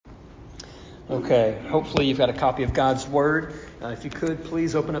Okay, hopefully you've got a copy of God's Word. If you could,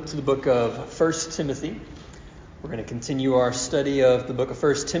 please open up to the book of 1 Timothy. We're going to continue our study of the book of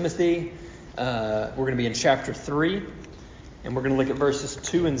 1 Timothy. We're going to be in chapter 3, and we're going to look at verses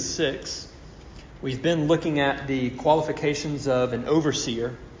 2 and 6. We've been looking at the qualifications of an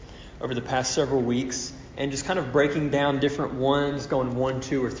overseer over the past several weeks, and just kind of breaking down different ones, going 1,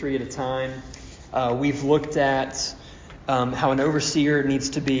 2, or 3 at a time. We've looked at how an overseer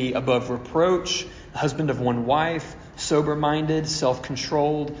needs to be above reproach, a husband of one wife, sober-minded,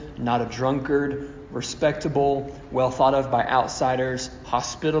 self-controlled, not a drunkard, respectable, well thought of by outsiders,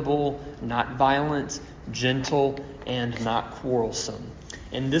 hospitable, not violent, gentle, and not quarrelsome.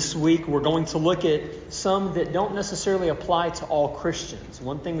 And this week we're going to look at some that don't necessarily apply to all Christians.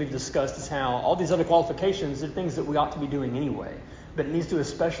 One thing we've discussed is how all these other qualifications are things that we ought to be doing anyway, but it needs to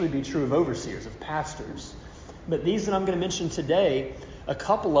especially be true of overseers, of pastors. But these that I'm going to mention today, a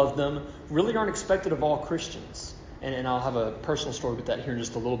couple of them really aren't expected of all Christians. And I'll have a personal story with that here in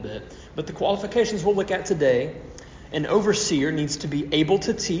just a little bit. But the qualifications we'll look at today, an overseer needs to be able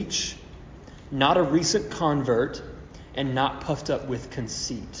to teach, not a recent convert, and not puffed up with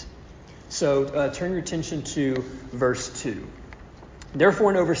conceit. So turn your attention to verse 2.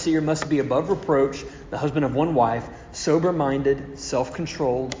 Therefore, an overseer must be above reproach, the husband of one wife, sober-minded,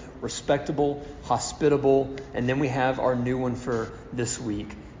 self-controlled, respectable, hospitable, and then we have our new one for this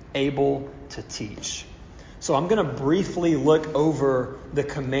week, able to teach. So I'm going to briefly look over the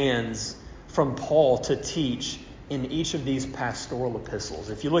commands from Paul to teach in each of these pastoral epistles.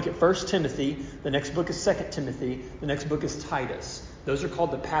 If you look at 1 Timothy, the next book is 2 Timothy, the next book is Titus. Those are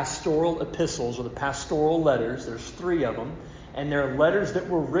called the pastoral epistles or the pastoral letters. There's 3 of them. And they're letters that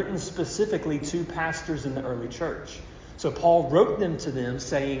were written specifically to pastors in the early church. So Paul wrote them to them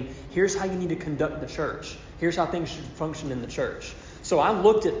saying, here's how you need to conduct the church. Here's how things should function in the church. So I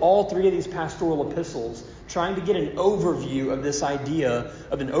looked at all 3 of these pastoral epistles, trying to get an overview of this idea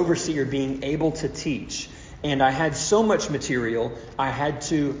of an overseer being able to teach. And I had so much material, I had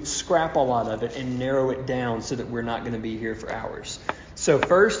to scrap a lot of it and narrow it down so that we're not going to be here for hours. So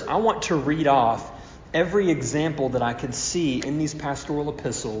first, I want to read off every example that I could see in these pastoral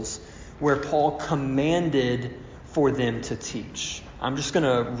epistles where Paul commanded for them to teach. I'm just going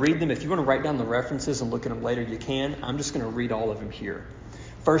to read them. If you want to write down the references and look at them later, you can. I'm just going to read all of them here.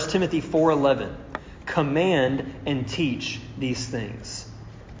 1 Timothy 4:11, command and teach these things.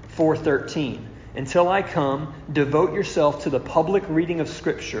 4:13, until I come, devote yourself to the public reading of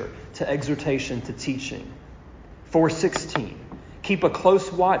Scripture, to exhortation, to teaching. 4:16, keep a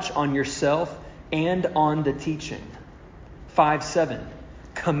close watch on yourself and on the teaching. 5:7,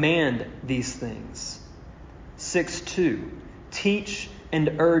 command these things. 6:2, teach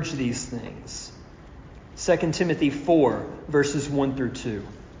and urge these things. 2 Timothy 4, verses 1 through 2.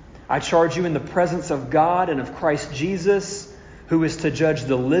 I charge you in the presence of God and of Christ Jesus, who is to judge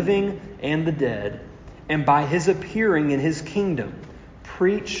the living and the dead, and by his appearing in his kingdom,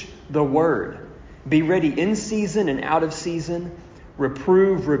 preach the word. Be ready in season and out of season.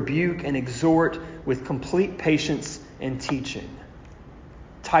 Reprove, rebuke, and exhort with complete patience and teaching.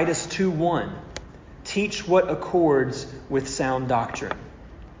 Titus 2:1, teach what accords with sound doctrine.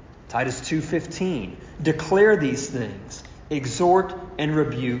 Titus 2:15, declare these things, exhort and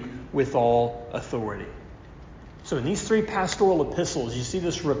rebuke with all authority. So in these 3 pastoral epistles, you see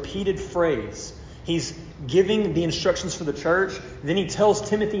this repeated phrase. He's giving the instructions for the church. Then he tells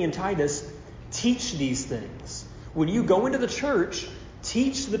Timothy and Titus, teach these things. When you go into the church,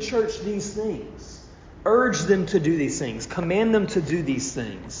 teach the church these things. Urge them to do these things. Command them to do these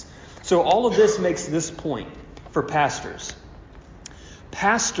things. So all of this makes this point for pastors.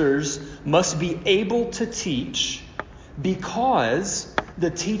 Pastors must be able to teach because the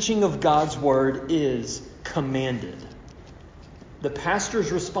teaching of God's word is commanded. The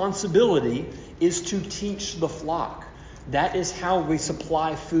pastor's responsibility is to teach the flock. That is how we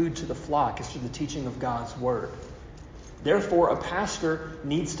supply food to the flock, is through the teaching of God's word. Therefore, a pastor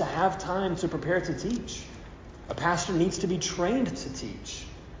needs to have time to prepare to teach. A pastor needs to be trained to teach.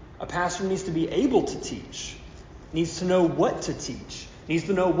 A pastor needs to be able to teach. Needs to know what to teach. Needs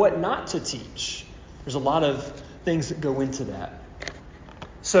to know what not to teach. There's a lot of things that go into that.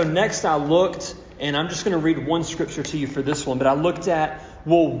 So next I looked, and I'm just going to read one scripture to you for this one, but I looked at,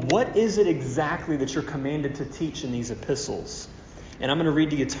 well, what is it exactly that you're commanded to teach in these epistles? And I'm going to read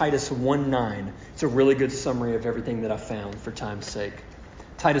to you Titus 1:9. It's a really good summary of everything that I found for time's sake.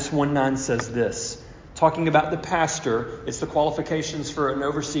 Titus 1:9 says this, talking about the pastor, it's the qualifications for an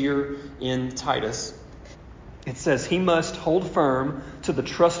overseer in Titus. It says, he must hold firm to the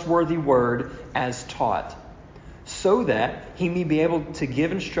trustworthy word as taught, so that he may be able to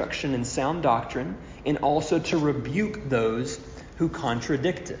give instruction in sound doctrine and also to rebuke those who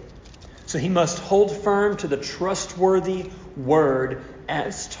contradict it. So he must hold firm to the trustworthy word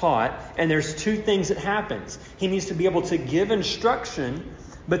as taught. And there's two things that happens. He needs to be able to give instruction,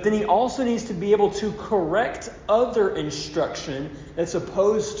 but then he also needs to be able to correct other instruction that's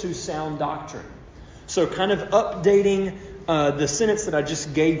opposed to sound doctrine. So kind of updating the sentence that I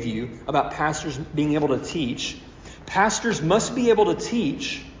just gave you about pastors being able to teach. Pastors must be able to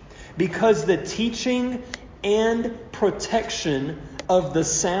teach because the teaching and protection of the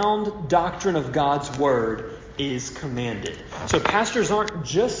sound doctrine of God's word is commanded. So pastors aren't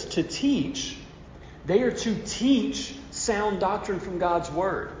just to teach, they are to teach sound doctrine from God's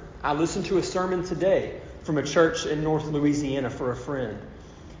word. I listened to a sermon today from a church in North Louisiana for a friend.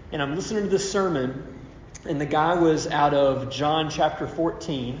 And I'm listening to this sermon, and the guy was out of John chapter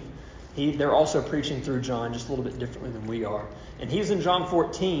 14. They're also preaching through John just a little bit differently than we are. And he's in John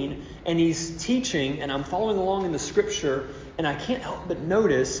 14, and he's teaching, and I'm following along in the scripture, and I can't help but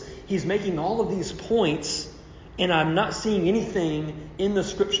notice he's making all of these points, and I'm not seeing anything in the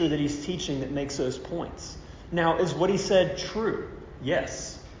scripture that he's teaching that makes those points. Now, is what he said true?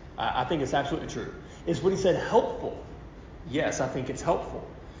 Yes, I think it's absolutely true. Is what he said helpful? Yes, I think it's helpful.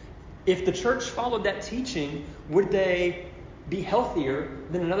 If the church followed that teaching, would they be healthier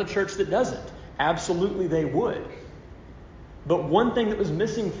than another church that doesn't? Absolutely they would. But one thing that was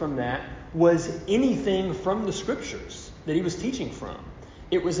missing from that was anything from the scriptures that he was teaching from.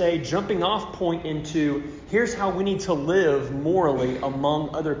 It was a jumping off point into here's how we need to live morally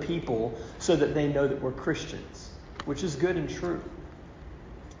among other people so that they know that we're Christians, which is good and true.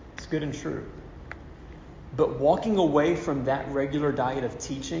 It's good and true. But walking away from that regular diet of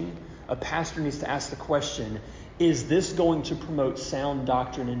teaching, a pastor needs to ask the question, is this going to promote sound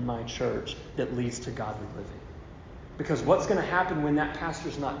doctrine in my church that leads to godly living? Because what's going to happen when that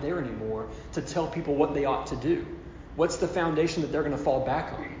pastor's not there anymore to tell people what they ought to do? What's the foundation that they're going to fall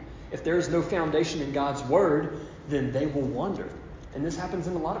back on? If there is no foundation in God's word, then they will wander. And this happens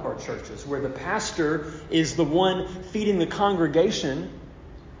in a lot of our churches where the pastor is the one feeding the congregation,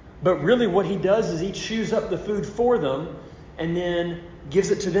 but really what he does is he chews up the food for them and then gives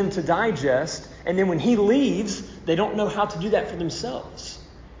it to them to digest. And then when he leaves, they don't know how to do that for themselves.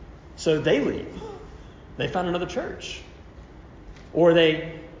 So they leave. They find another church. Or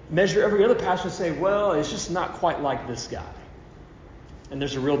they measure every other pastor and say, well, it's just not quite like this guy. And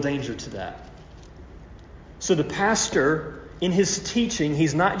there's a real danger to that. So the pastor, in his teaching,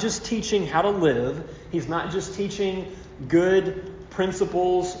 he's not just teaching how to live. He's not just teaching good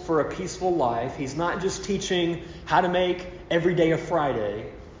principles for a peaceful life. He's not just teaching how to make every day a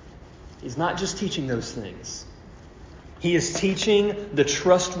Friday. He's not just teaching those things. He is teaching the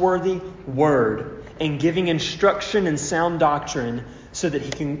trustworthy word and giving instruction and sound doctrine so that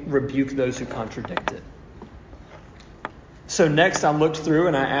he can rebuke those who contradict it. So next I looked through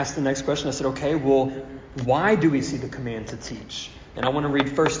and I asked the next question. I said, okay, well, why do we see the command to teach? And I want to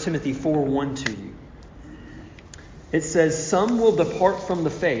read 1 Timothy 4:1 to you. It says, some will depart from the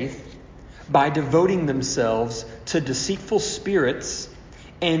faith by devoting themselves to deceitful spirits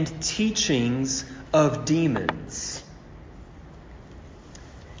and teachings of demons.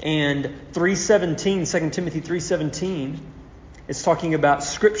 And 3:17, 2 Timothy 3:17, it's talking about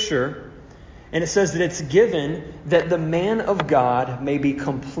Scripture. And it says that it's given that the man of God may be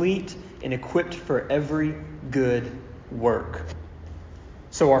complete and equipped for every good work.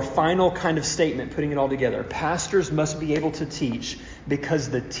 So our final kind of statement, putting it all together, pastors must be able to teach because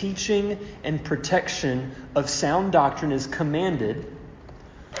the teaching and protection of sound doctrine is commanded,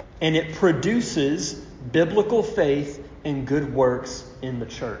 and it produces biblical faith and good works in the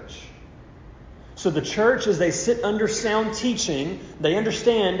church. So the church, as they sit under sound teaching, they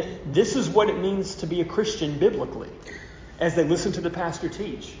understand this is what it means to be a Christian biblically as they listen to the pastor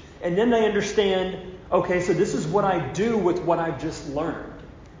teach. And then they understand, okay, so this is what I do with what I've just learned.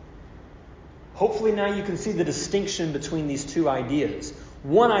 Hopefully now you can see the distinction between these two ideas.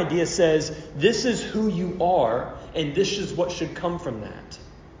 One idea says, this is who you are, and this is what should come from that.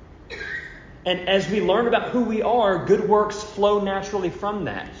 And as we learn about who we are, good works flow naturally from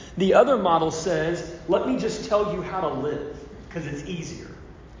that. The other model says, let me just tell you how to live, because it's easier.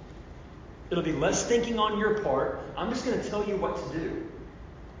 It'll be less thinking on your part. I'm just going to tell you what to do.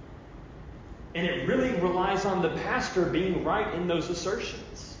 And it really relies on the pastor being right in those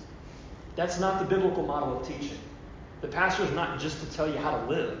assertions. That's not the biblical model of teaching. The pastor is not just to tell you how to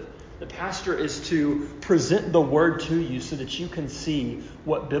live. The pastor is to present the word to you so that you can see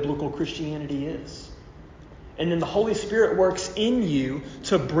what biblical Christianity is. And then the Holy Spirit works in you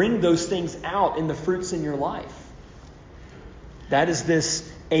to bring those things out in the fruits in your life. That is this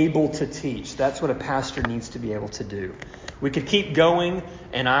able to teach. That's what a pastor needs to be able to do. We could keep going,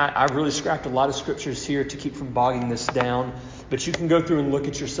 and I've really scrapped a lot of scriptures here to keep from bogging this down. But you can go through and look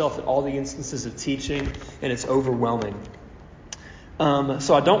at yourself at all the instances of teaching, and it's overwhelming.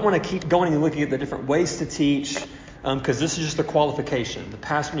 So I don't want to keep going and looking at the different ways to teach, because this is just a qualification. The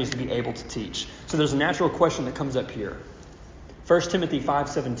pastor needs to be able to teach. So there's a natural question that comes up here. 1 Timothy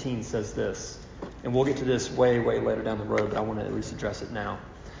 5:17 says this, and we'll get to this way, way later down the road, but I want to at least address it now.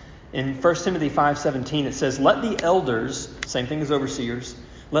 In 1 Timothy 5:17 it says, "Let the elders," same thing as overseers,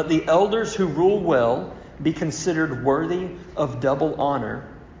 "let the elders who rule well be considered worthy of double honor,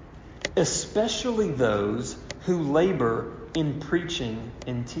 especially those who labor in preaching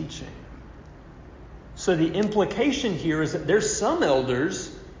and teaching." So the implication here is that there's some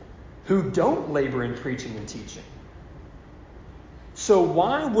elders who don't labor in preaching and teaching. So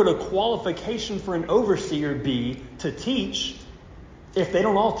why would a qualification for an overseer be to teach if they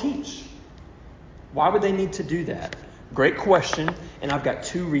don't all teach? Why would they need to do that? Great question, and I've got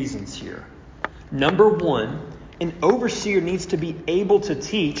two reasons here. Number one, an overseer needs to be able to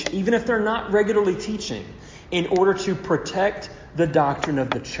teach, even if they're not regularly teaching, in order to protect the doctrine of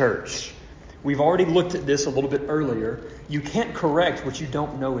the church. We've already looked at this a little bit earlier. You can't correct what you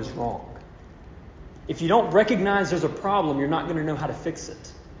don't know is wrong. If you don't recognize there's a problem, you're not going to know how to fix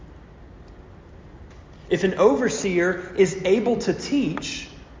it. If an overseer is able to teach,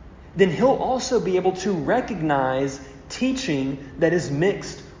 then he'll also be able to recognize teaching that is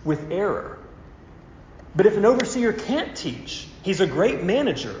mixed with error. But if an overseer can't teach, he's a great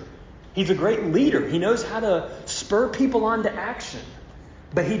manager. He's a great leader. He knows how to spur people on to action.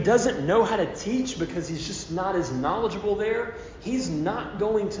 But he doesn't know how to teach because he's just not as knowledgeable there. He's not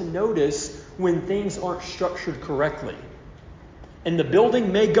going to notice when things aren't structured correctly. And the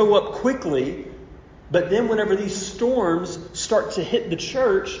building may go up quickly, but then whenever these storms start to hit the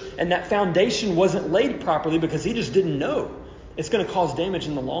church and that foundation wasn't laid properly because he just didn't know, it's going to cause damage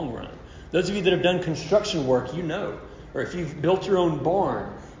in the long run. Those of you that have done construction work, you know. Or if you've built your own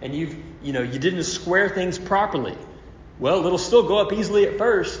barn and you didn't square things properly, well, it'll still go up easily at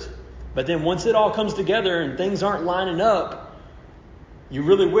first, but then once it all comes together and things aren't lining up, you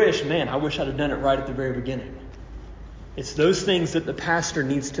really wish, man, I wish I'd have done it right at the very beginning. It's those things that the pastor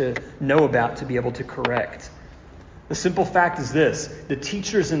needs to know about to be able to correct. The simple fact is this: the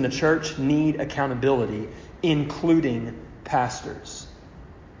teachers in the church need accountability, including pastors.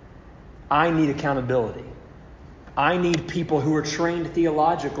 I need accountability. I need people who are trained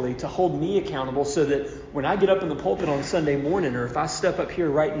theologically to hold me accountable so that when I get up in the pulpit on Sunday morning, or if I step up here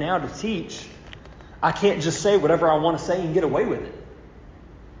right now to teach, I can't just say whatever I want to say and get away with it.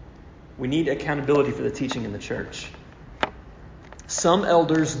 We need accountability for the teaching in the church. Some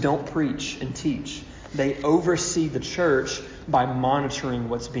elders don't preach and teach. They oversee the church by monitoring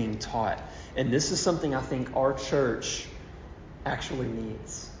what's being taught. And this is something I think our church actually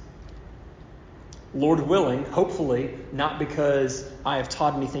needs. Lord willing, hopefully, not because I have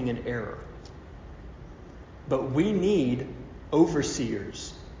taught anything in error. But we need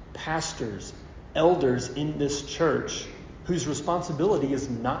overseers, pastors, elders in this church whose responsibility is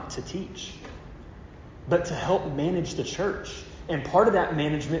not to teach, but to help manage the church. And part of that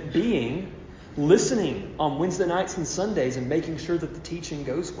management being listening on Wednesday nights and Sundays and making sure that the teaching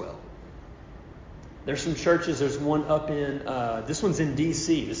goes well. There's some churches, there's one up in, this one's in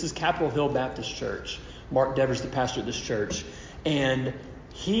D.C. This is Capitol Hill Baptist Church. Mark Devers, the pastor at this church. And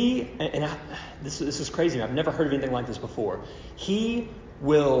this is crazy. I've never heard of anything like this before. He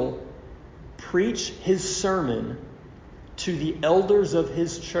will preach his sermon to the elders of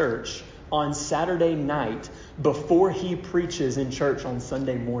his church on Saturday night before he preaches in church on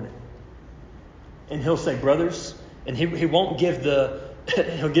Sunday morning. And he'll say, brothers, and he won't give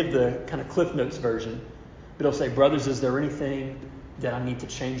he'll give the kind of Cliff Notes version, but he'll say, brothers, is there anything that I need to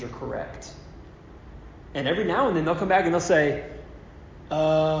change or correct? And every now and then they'll come back and they'll say,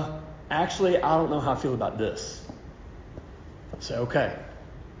 actually, I don't know how I feel about this. I'll say, okay,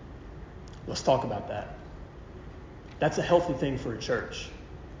 let's talk about that. That's a healthy thing for a church.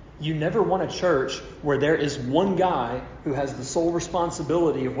 You never want a church where there is one guy who has the sole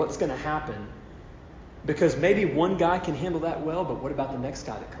responsibility of what's going to happen. Because maybe one guy can handle that well, but what about the next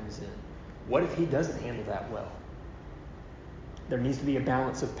guy that comes in? What if he doesn't handle that well? There needs to be a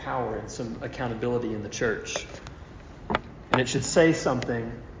balance of power and some accountability in the church. And it should say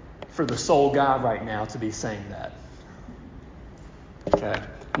something for the sole guy right now to be saying that. Okay.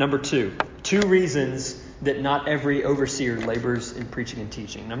 Number two reasons that not every overseer labors in preaching and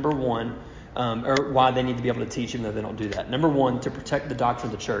teaching. Number one, or why they need to be able to teach even though they don't do that. Number one, to protect the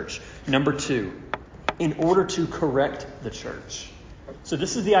doctrine of the church. Number two, in order to correct the church. So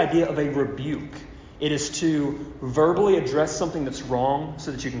this is the idea of a rebuke. It is to verbally address something that's wrong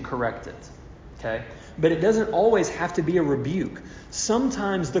so that you can correct it. Okay? But it doesn't always have to be a rebuke.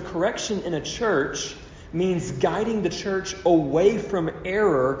 Sometimes the correction in a church means guiding the church away from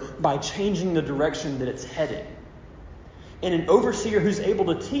error by changing the direction that it's headed. And an overseer who's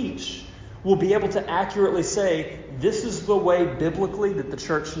able to teach will be able to accurately say, this is the way biblically that the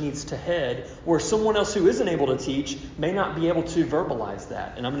church needs to head, where someone else who isn't able to teach may not be able to verbalize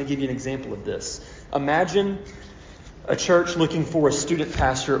that. And I'm going to give you an example of this. Imagine a church looking for a student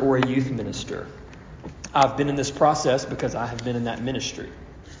pastor or a youth minister. I've been in this process because I have been in that ministry.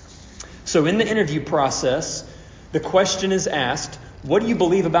 So in the interview process, the question is asked, what do you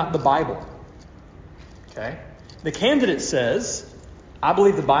believe about the Bible? Okay. The candidate says, I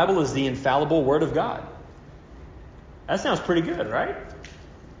believe the Bible is the infallible Word of God. That sounds pretty good, right?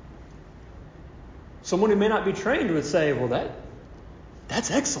 Someone who may not be trained would say, well,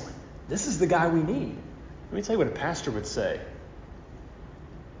 that's excellent. This is the guy we need. Let me tell you what a pastor would say.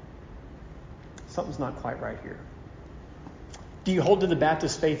 Something's not quite right here. Do you hold to the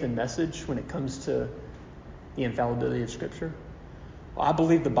Baptist faith and message when it comes to the infallibility of Scripture? Well, I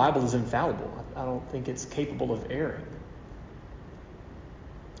believe the Bible is infallible. I don't think it's capable of erring.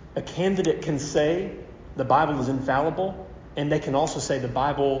 A candidate can say the Bible is infallible, and they can also say the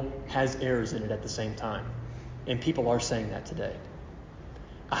Bible has errors in it at the same time. And people are saying that today.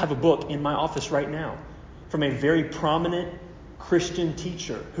 I have a book in my office right now from a very prominent Christian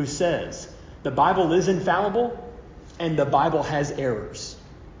teacher who says the Bible is infallible and the Bible has errors.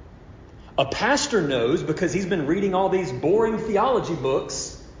 A pastor knows, because he's been reading all these boring theology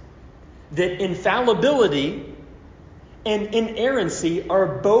books, that infallibility and inerrancy are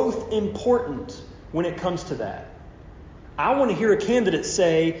both important when it comes to that. I want to hear a candidate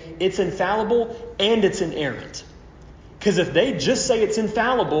say it's infallible and it's inerrant. Because if they just say it's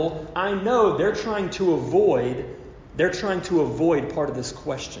infallible, I know they're trying to avoid part of this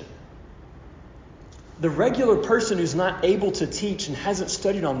question. The regular person who's not able to teach and hasn't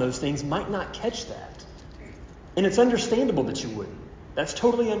studied on those things might not catch that. And it's understandable that you wouldn't. That's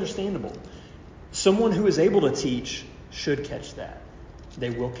totally understandable. Someone who is able to teach should catch that. They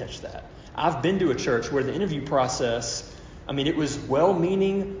will catch that. I've been to a church where the interview process, it was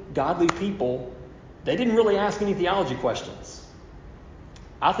well-meaning, godly people. They didn't really ask any theology questions.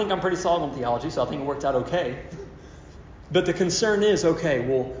 I think I'm pretty solid on theology, so I think it worked out okay. But the concern is,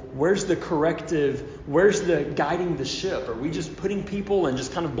 where's the corrective? Where's the guiding the ship? Are we just putting people and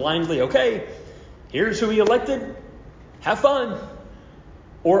just kind of blindly, here's who we elected, have fun?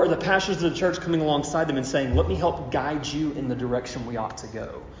 Or are the pastors of the church coming alongside them and saying, let me help guide you in the direction we ought to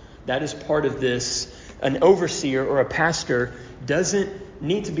go? That is part of this. An overseer or a pastor doesn't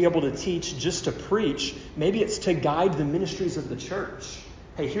need to be able to teach just to preach. Maybe it's to guide the ministries of the church.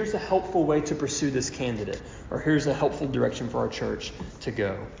 Hey, here's a helpful way to pursue this candidate, or here's a helpful direction for our church to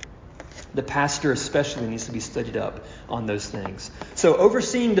go. The pastor especially needs to be studied up on those things. So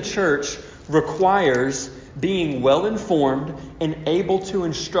overseeing the church requires being well-informed and able to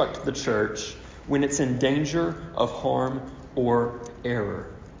instruct the church when it's in danger of harm or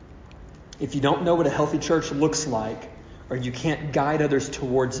error. If you don't know what a healthy church looks like, or you can't guide others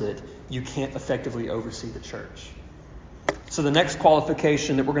towards it, you can't effectively oversee the church. So the next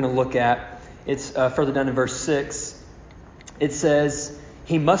qualification that we're going to look at, it's further down in verse 6. It says,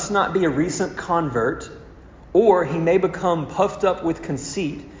 he must not be a recent convert, or he may become puffed up with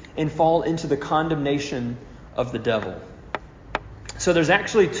conceit and fall into the condemnation of the devil. So there's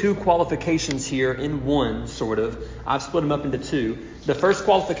actually two qualifications here in one, sort of. I've split them up into two. The first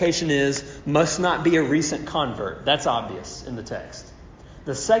qualification is must not be a recent convert. That's obvious in the text.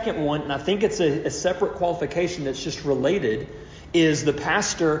 The second one, and I think it's a separate qualification that's just related, is the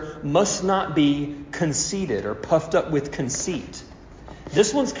pastor must not be conceited or puffed up with conceit.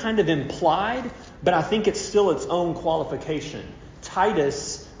 This one's kind of implied, but I think it's still its own qualification.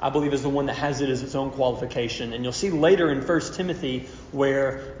 Titus, I believe, is the one that has it as its own qualification. And you'll see later in 1 Timothy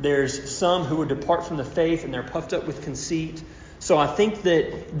where there's some who would depart from the faith and they're puffed up with conceit. So I think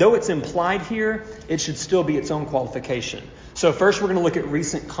that though it's implied here, it should still be its own qualification. So first we're going to look at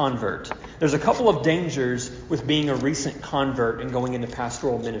recent convert. There's a couple of dangers with being a recent convert and going into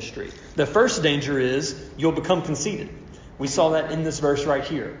pastoral ministry. The first danger is you'll become conceited. We saw that in this verse right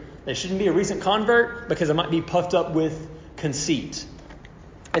here. They shouldn't be a recent convert because it might be puffed up with conceit.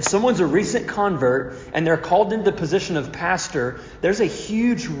 If someone's a recent convert and they're called into the position of pastor, there's a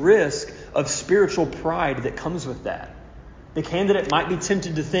huge risk of spiritual pride that comes with that. The candidate might be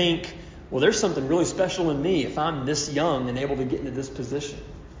tempted to think, well, there's something really special in me if I'm this young and able to get into this position.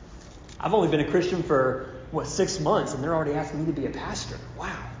 I've only been a Christian for, 6 months, and they're already asking me to be a pastor.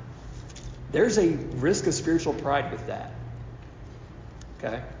 Wow. There's a risk of spiritual pride with that.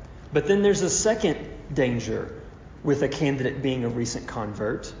 Okay? But then there's a second danger with a candidate being a recent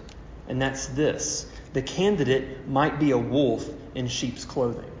convert, and that's this. The candidate might be a wolf in sheep's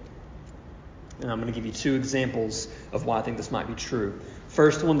clothing. And I'm going to give you 2 examples of why I think this might be true.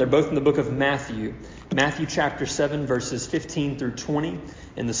 First one, they're both in the book of Matthew. Matthew chapter 7, verses 15 through 20.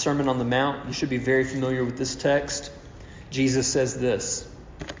 In the Sermon on the Mount, you should be very familiar with this text. Jesus says this: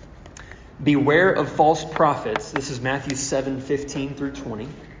 "Beware of false prophets." This is Matthew 7, 15 through 20.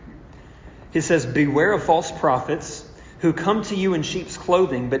 He says, "Beware of false prophets who come to you in sheep's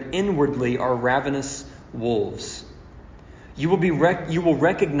clothing, but inwardly are ravenous wolves. You will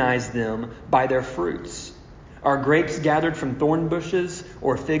recognize them by their fruits. Are grapes gathered from thorn bushes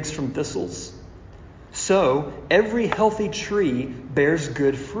or figs from thistles? So every healthy tree bears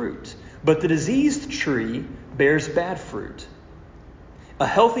good fruit, but the diseased tree bears bad fruit. A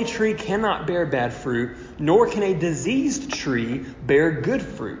healthy tree cannot bear bad fruit, nor can a diseased tree bear good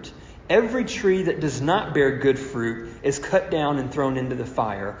fruit. Every tree that does not bear good fruit is cut down and thrown into the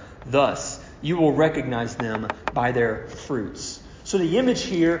fire. Thus, you will recognize them by their fruits." So the image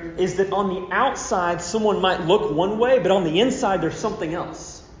here is that on the outside, someone might look one way, but on the inside, there's something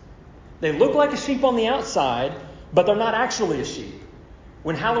else. They look like a sheep on the outside, but they're not actually a sheep.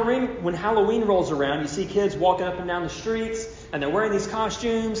 When Halloween rolls around, you see kids walking up and down the streets, and they're wearing these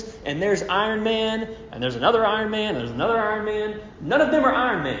costumes, and there's Iron Man, and there's another Iron Man, and there's another Iron Man. None of them are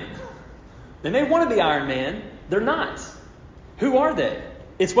Iron Man. They may want to be Iron Man. They're not. Who are they?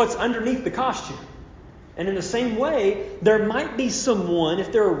 It's what's underneath the costume. And in the same way, there might be someone,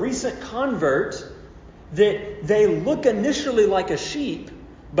 if they're a recent convert, that they look initially like a sheep,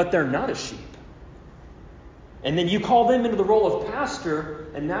 but they're not a sheep. And then you call them into the role of pastor,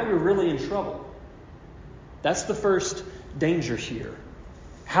 and now you're really in trouble. That's the first danger here.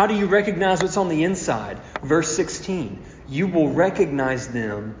 How do you recognize what's on the inside? Verse 16, "You will recognize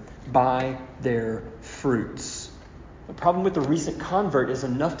them by their fruits." The problem with the recent convert is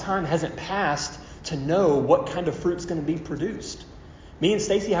enough time hasn't passed to know what kind of fruit's going to be produced. Me and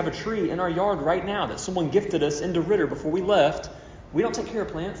Stacy have a tree in our yard right now that someone gifted us into Ritter before we left. We don't take care of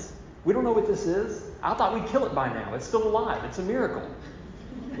plants. We don't know what this is. I thought we'd kill it by now. It's still alive. It's a miracle.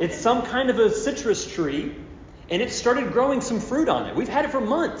 It's some kind of a citrus tree, and it started growing some fruit on it. We've had it for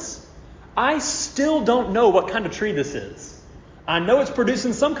months. I still don't know what kind of tree this is. I know it's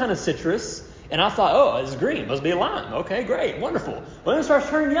producing some kind of citrus, and I thought, oh, it's green. Must be a lime. Okay, great. Wonderful. Well, then it starts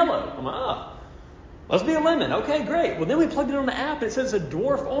turning yellow. I'm like, oh, must be a lemon. Okay, great. Well, then we plugged it on the app, and it says a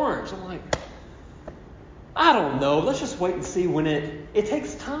dwarf orange. I'm like, I don't know. Let's just wait and see when it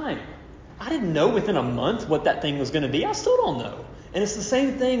takes time. I didn't know within a month what that thing was going to be. I still don't know. And it's the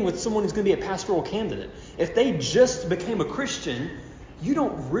same thing with someone who's going to be a pastoral candidate. If they just became a Christian, you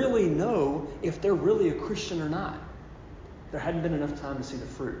don't really know if they're really a Christian or not. There hadn't been enough time to see the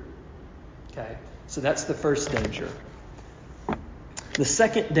fruit. Okay, so that's the first danger. The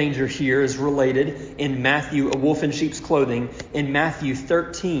second danger here is related in Matthew, a wolf in sheep's clothing, in Matthew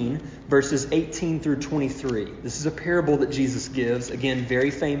 13, verses 18 through 23. This is a parable that Jesus gives. Again,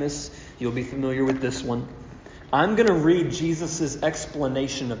 very famous. You'll be familiar with this one. I'm going to read Jesus'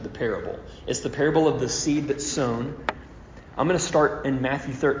 explanation of the parable. It's the parable of the seed that's sown. I'm going to start in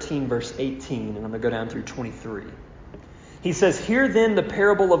Matthew 13, verse 18, and I'm going to go down through 23. He says, "Hear then the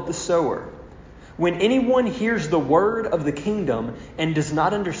parable of the sower. When anyone hears the word of the kingdom and does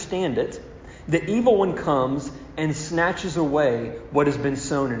not understand it, the evil one comes and snatches away what has been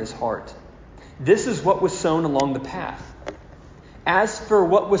sown in his heart. This is what was sown along the path. As for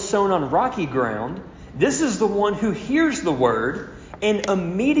what was sown on rocky ground, this is the one who hears the word and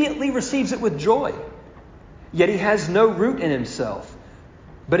immediately receives it with joy. Yet he has no root in himself,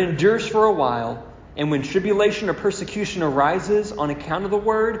 but endures for a while. And when tribulation or persecution arises on account of the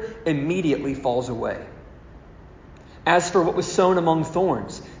word, immediately falls away. As for what was sown among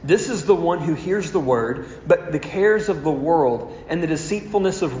thorns, this is the one who hears the word, but the cares of the world and the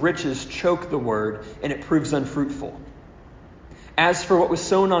deceitfulness of riches choke the word, and it proves unfruitful. As for what was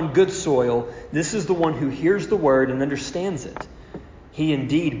sown on good soil, this is the one who hears the word and understands it. He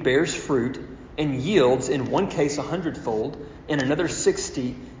indeed bears fruit and yields, in one case 100-fold, in another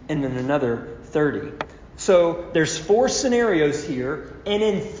 60, and in another 30. So there's 4 scenarios here, and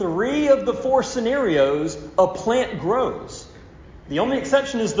in 3 of the 4 scenarios, a plant grows. The only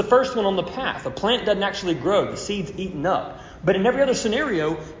exception is the first one on the path. A plant doesn't actually grow. The seed's eaten up. But in every other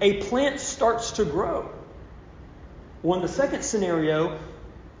scenario, a plant starts to grow. Well, in the second scenario,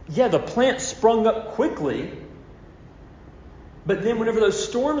 the plant sprung up quickly, But then whenever those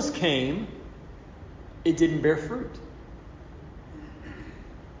storms came, it didn't bear fruit.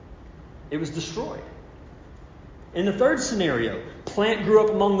 It was destroyed. In the third scenario, plant grew up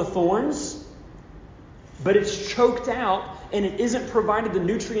among the thorns, but it's choked out and it isn't provided the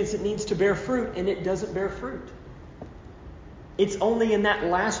nutrients it needs to bear fruit, and it doesn't bear fruit. It's only in that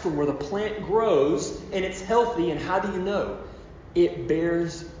last one where the plant grows and it's healthy, and how do you know? It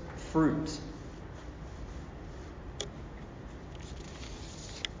bears fruit.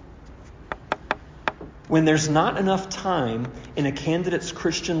 When there's not enough time in a candidate's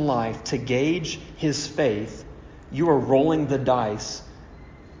Christian life to gauge his faith, you are rolling the dice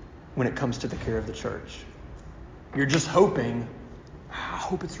when it comes to the care of the church. You're just hoping, I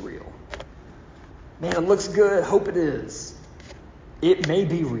hope it's real. Man, it looks good. Hope it is. It may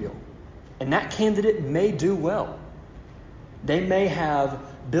be real. And that candidate may do well. They may have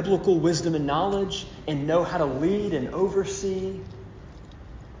biblical wisdom and knowledge and know how to lead and oversee.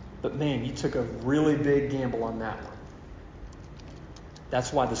 But man, you took a really big gamble on that one.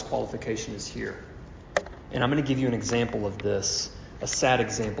 That's why this qualification is here. And I'm going to give you an example of this. A sad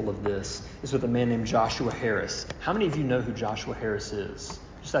example of this is with a man named Joshua Harris. How many of you know who Joshua Harris is?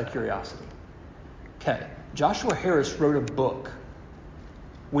 Just out of curiosity. Okay. Joshua Harris wrote a book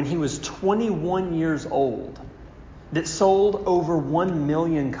when he was 21 years old that sold over 1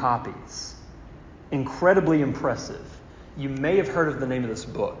 million copies. Incredibly impressive. You may have heard of the name of this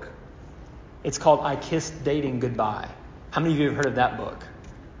book. It's called I Kissed Dating Goodbye. How many of you have heard of that book?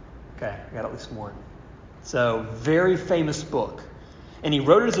 Okay, I got at least one. So, very famous book. And he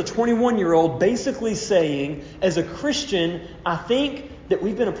wrote it as a 21-year-old, basically saying, as a Christian, I think that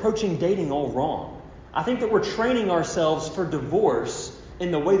we've been approaching dating all wrong. I think that we're training ourselves for divorce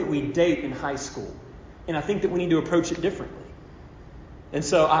in the way that we date in high school. And I think that we need to approach it differently. And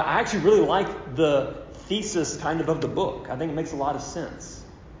so I actually really like the thesis kind of the book. I think it makes a lot of sense.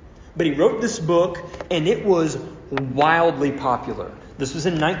 But he wrote this book, and it was wildly popular. This was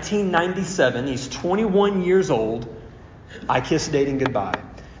in 1997. He's 21 years old. I Kissed Dating Goodbye.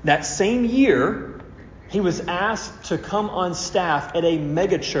 That same year, he was asked to come on staff at a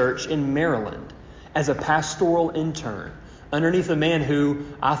megachurch in Maryland as a pastoral intern underneath a man who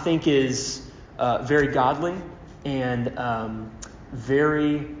I think is very godly and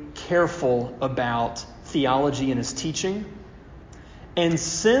very careful about theology and his teaching. And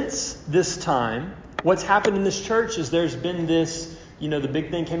since this time, what's happened in this church is there's been this, the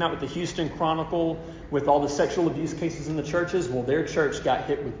big thing came out with the Houston Chronicle with all the sexual abuse cases in the churches. Well, their church got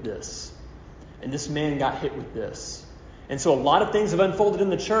hit with this. And this man got hit with this. And so a lot of things have unfolded in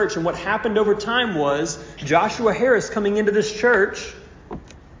the church. And what happened over time was Joshua Harris coming into this church.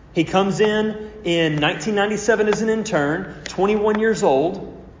 He comes in 1997 as an intern, 21 years old.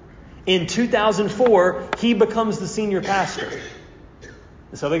 In 2004, he becomes the senior pastor.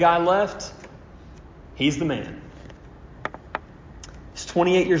 This other guy left. He's the man. He's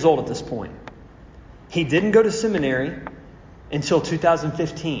 28 years old at this point. He didn't go to seminary until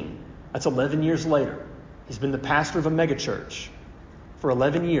 2015. That's 11 years later. He's been the pastor of a megachurch for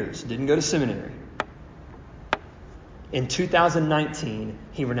 11 years. Didn't go to seminary. In 2019,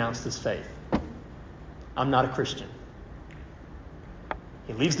 he renounced his faith. I'm not a Christian.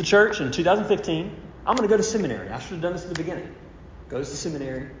 He leaves the church in 2015. I'm going to go to seminary. I should have done this at the beginning. Goes to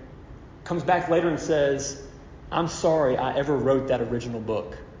seminary. Comes back later and says, I'm sorry I ever wrote that original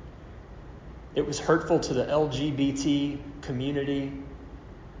book. It was hurtful to the LGBT community.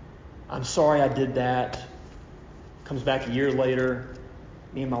 I'm sorry I did that. Comes back a year later.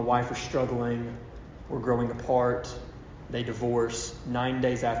 Me and my wife are struggling. We're growing apart. They divorce. 9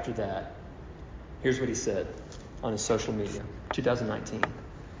 days after that, here's what he said on his social media, 2019.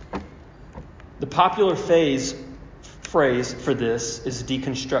 The popular phrase for this is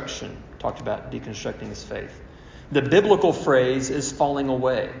deconstruction. Talked about deconstructing his faith. The biblical phrase is falling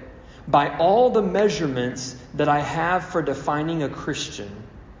away. By all the measurements that I have for defining a Christian,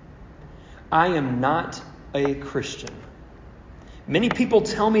 I am not a Christian. Many people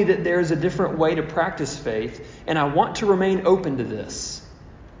tell me that there is a different way to practice faith, and I want to remain open to this.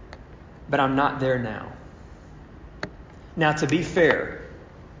 But I'm not there now. Now, to be fair,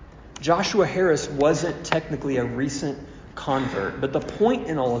 Joshua Harris wasn't technically a recent convert, but the point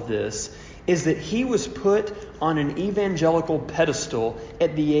in all of this is that he was put on an evangelical pedestal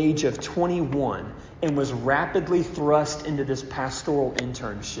at the age of 21 and was rapidly thrust into this pastoral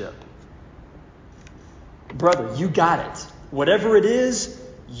internship. Brother, you got it. Whatever it is,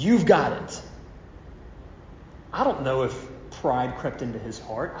 you've got it. I don't know if pride crept into his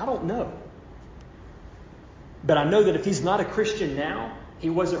heart. I don't know. But I know that if he's not a Christian now, he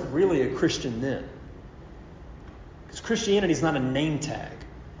wasn't really a Christian then. Because Christianity is not a name tag.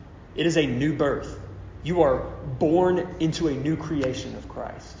 It is a new birth. You are born into a new creation of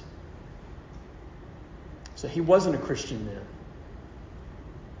Christ. So he wasn't a Christian then.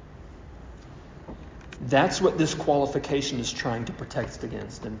 That's what this qualification is trying to protect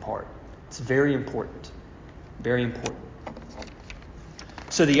against in part. It's very important. Very important.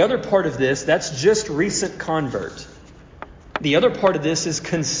 So the other part of this, that's just recent convert. The other part of this is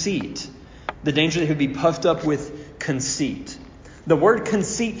conceit. The danger that he would be puffed up with conceit. The word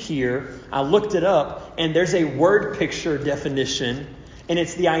conceit here, I looked it up, and there's a word picture definition, and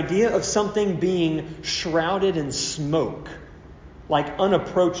it's the idea of something being shrouded in smoke, like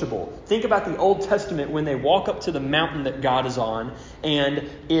unapproachable. Think about the Old Testament when they walk up to the mountain that God is on, and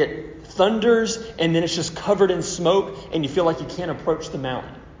it thunders, and then it's just covered in smoke, and you feel like you can't approach the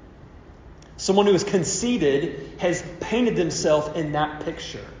mountain. Someone who is conceited has painted themselves in that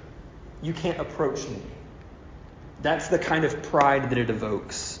picture. You can't approach me. That's the kind of pride that it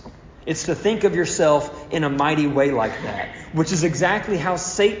evokes. It's to think of yourself in a mighty way like that, which is exactly how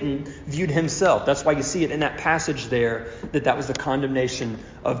Satan viewed himself. That's why you see it in that passage there, that was the condemnation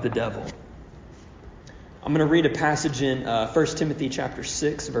of the devil. I'm going to read a passage in 1 Timothy chapter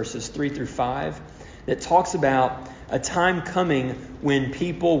 6, verses 3 through 5, that talks about a time coming when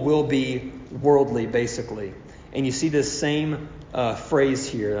people will be worldly, basically. And you see this same phrase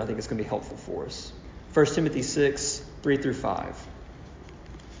here. I think it's going to be helpful for us. 1 Timothy 6, 3 through 5.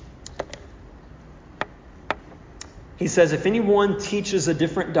 He says, if anyone teaches a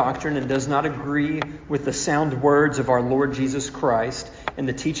different doctrine and does not agree with the sound words of our Lord Jesus Christ and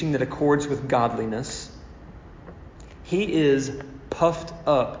the teaching that accords with godliness, he is puffed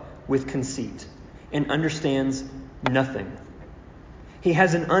up with conceit and understands nothing. He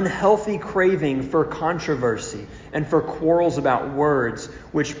has an unhealthy craving for controversy and for quarrels about words,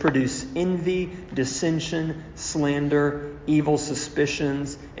 which produce envy, dissension, slander, evil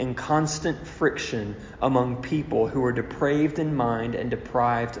suspicions, and constant friction among people who are depraved in mind and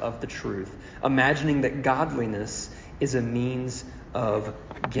deprived of the truth, imagining that godliness is a means of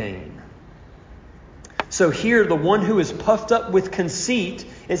gain. So here, the one who is puffed up with conceit,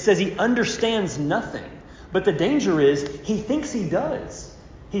 it says he understands nothing. But the danger is he thinks he does.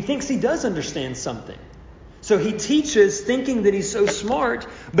 He thinks he does understand something. So he teaches thinking that he's so smart,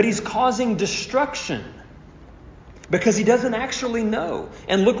 but he's causing destruction because he doesn't actually know.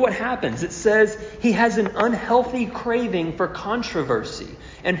 And look what happens. It says he has an unhealthy craving for controversy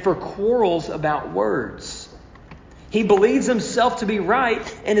and for quarrels about words. He believes himself to be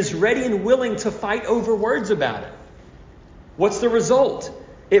right and is ready and willing to fight over words about it. What's the result?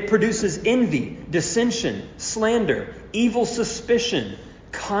 It produces envy, dissension, slander, evil suspicion,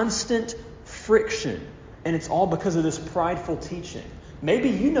 constant friction. And it's all because of this prideful teaching. Maybe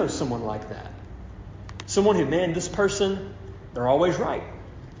you know someone like that. Someone who, this person, they're always right.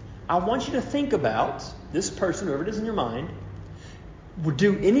 I want you to think about this person, whoever it is in your mind.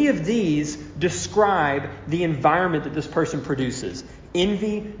 Do any of these describe the environment that this person produces?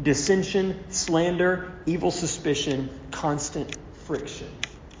 Envy, dissension, slander, evil suspicion, constant friction.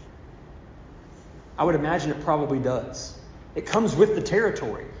 I would imagine it probably does. It comes with the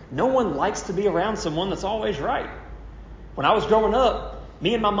territory. No one likes to be around someone that's always right. When I was growing up,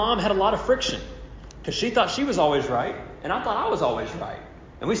 me and my mom had a lot of friction because she thought she was always right and I thought I was always right.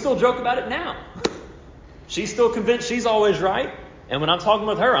 And we still joke about it now. She's still convinced she's always right. And when I'm talking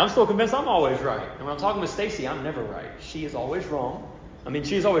with her, I'm still convinced I'm always right. And when I'm talking with Stacy, I'm never right. She is always wrong.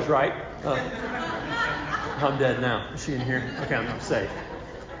 She's always right. I'm dead now. Is she in here? Okay, I'm safe.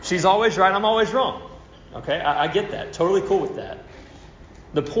 She's always right. I'm always wrong. Okay, I get that. Totally cool with that.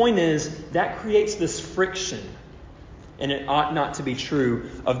 The point is that creates this friction, and it ought not to be true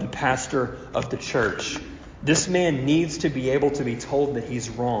of the pastor of the church. This man needs to be able to be told that he's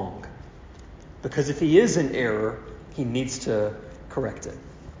wrong, because if he is in error, he needs to correct it.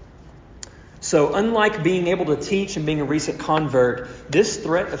 So unlike being able to teach and being a recent convert, this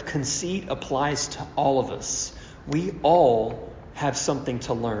threat of conceit applies to all of us. We all have something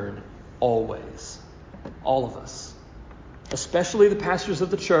to learn, always. All of us. Especially the pastors of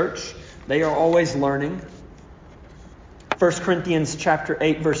the church. They are always learning. 1 Corinthians chapter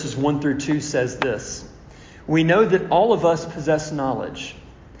 8, verses 1 through 2 says this. We know that all of us possess knowledge.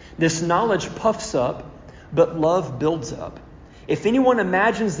 This knowledge puffs up, but love builds up. If anyone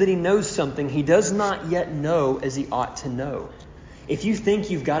imagines that he knows something, he does not yet know as he ought to know. If you think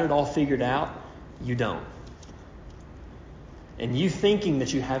you've got it all figured out, you don't. And you thinking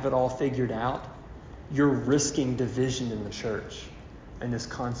that you have it all figured out, you're risking division in the church and this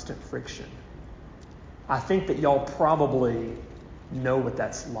constant friction. I think that y'all probably know what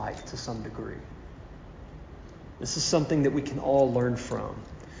that's like to some degree. This is something that we can all learn from.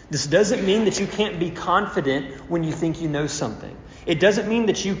 This doesn't mean that you can't be confident when you think you know something. It doesn't mean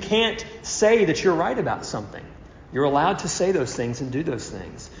that you can't say that you're right about something. You're allowed to say those things and do those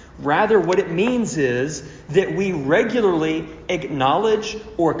things. Rather, what it means is that we regularly acknowledge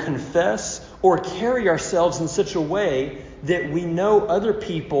or confess or carry ourselves in such a way that we know other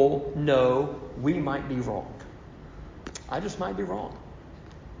people know we might be wrong. I just might be wrong.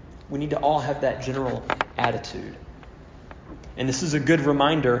 We need to all have that general attitude. And this is a good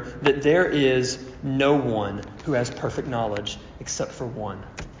reminder that there is no one who has perfect knowledge except for one.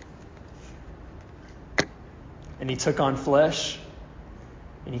 And he took on flesh,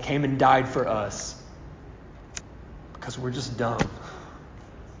 and he came and died for us because we're just dumb.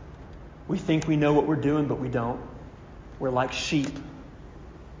 We think we know what we're doing, but we don't. We're like sheep,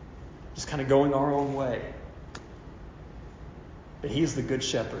 just kind of going our own way. But he is the good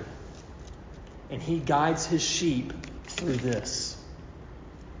shepherd, and he guides his sheep through this.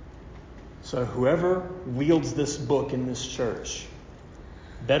 So whoever wields this book in this church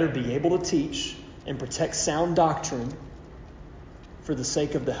better be able to teach and protect sound doctrine for the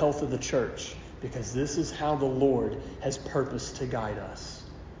sake of the health of the church, because this is how the Lord has purposed to guide us.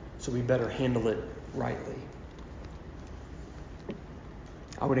 So we better handle it rightly.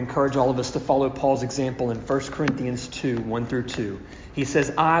 I would encourage all of us to follow Paul's example in 1 Corinthians 2, 1-2. He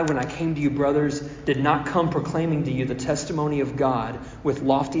says, I, when I came to you, brothers, did not come proclaiming to you the testimony of God with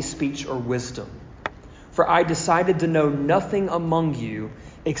lofty speech or wisdom. For I decided to know nothing among you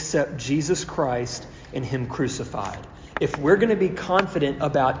except Jesus Christ and Him crucified. If we're going to be confident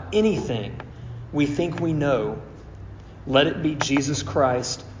about anything we think we know, let it be Jesus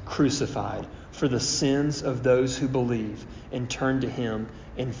Christ crucified for the sins of those who believe and turn to Him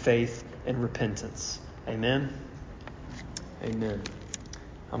in faith and repentance. Amen? Amen.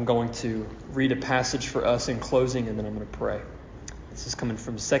 I'm going to read a passage for us in closing, and then I'm going to pray. This is coming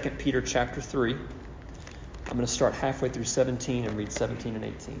from 2 Peter chapter 3. I'm going to start halfway through 17 and read 17 and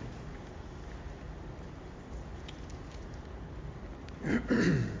 18.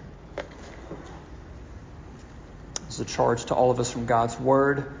 This is a charge to all of us from God's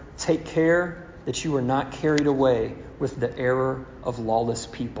Word. Take care that you are not carried away with the error of lawless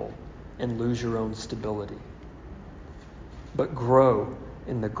people and lose your own stability, but grow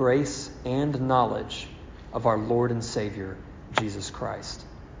in the grace and knowledge of our Lord and Savior, Jesus Christ.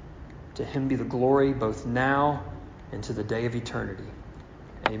 To Him be the glory both now and to the day of eternity.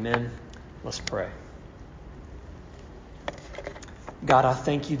 Amen. Let's pray. God, I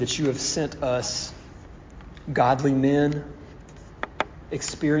thank you that you have sent us godly men,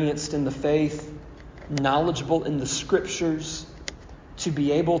 experienced in the faith, knowledgeable in the Scriptures, to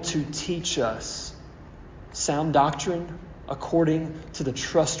be able to teach us sound doctrine according to the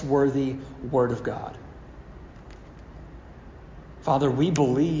trustworthy Word of God. Father, we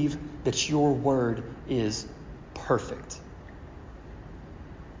believe that your Word is perfect,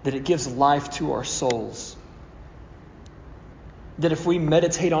 that it gives life to our souls, that if we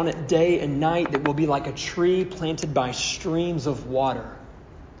meditate on it day and night, that we'll be like a tree planted by streams of water.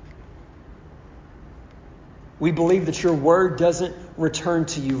 We believe that your Word doesn't return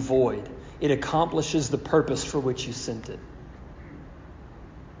to you void. It accomplishes the purpose for which you sent it.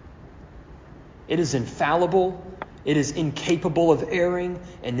 It is infallible, it is incapable of erring,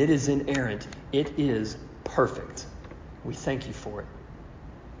 and it is inerrant. It is perfect. We thank you for it.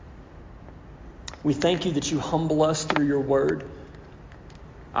 We thank you that you humble us through your Word.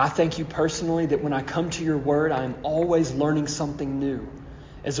 I thank you personally that when I come to your Word, I am always learning something new,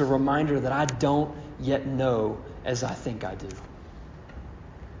 as a reminder that I don't yet know as I think I do.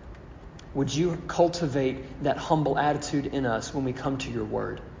 Would you cultivate that humble attitude in us when we come to your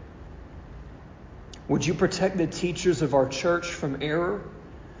Word? Would you protect the teachers of our church from error?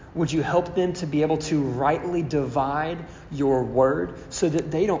 Would you help them to be able to rightly divide your Word so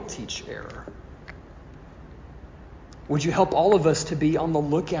that they don't teach error? Would you help all of us to be on the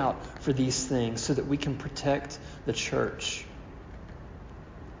lookout for these things so that we can protect the church?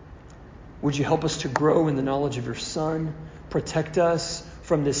 Would you help us to grow in the knowledge of your Son? Protect us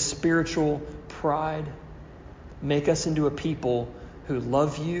from this spiritual pride. Make us into a people who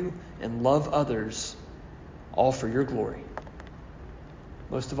love you and love others, all for your glory.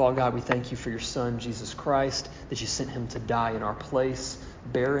 Most of all, God, we thank you for your Son, Jesus Christ, that you sent him to die in our place,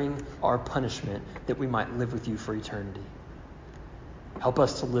 bearing our punishment, that we might live with you for eternity. Help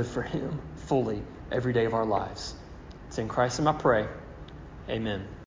us to live for him fully every day of our lives. It's in Christ's name I pray. Amen.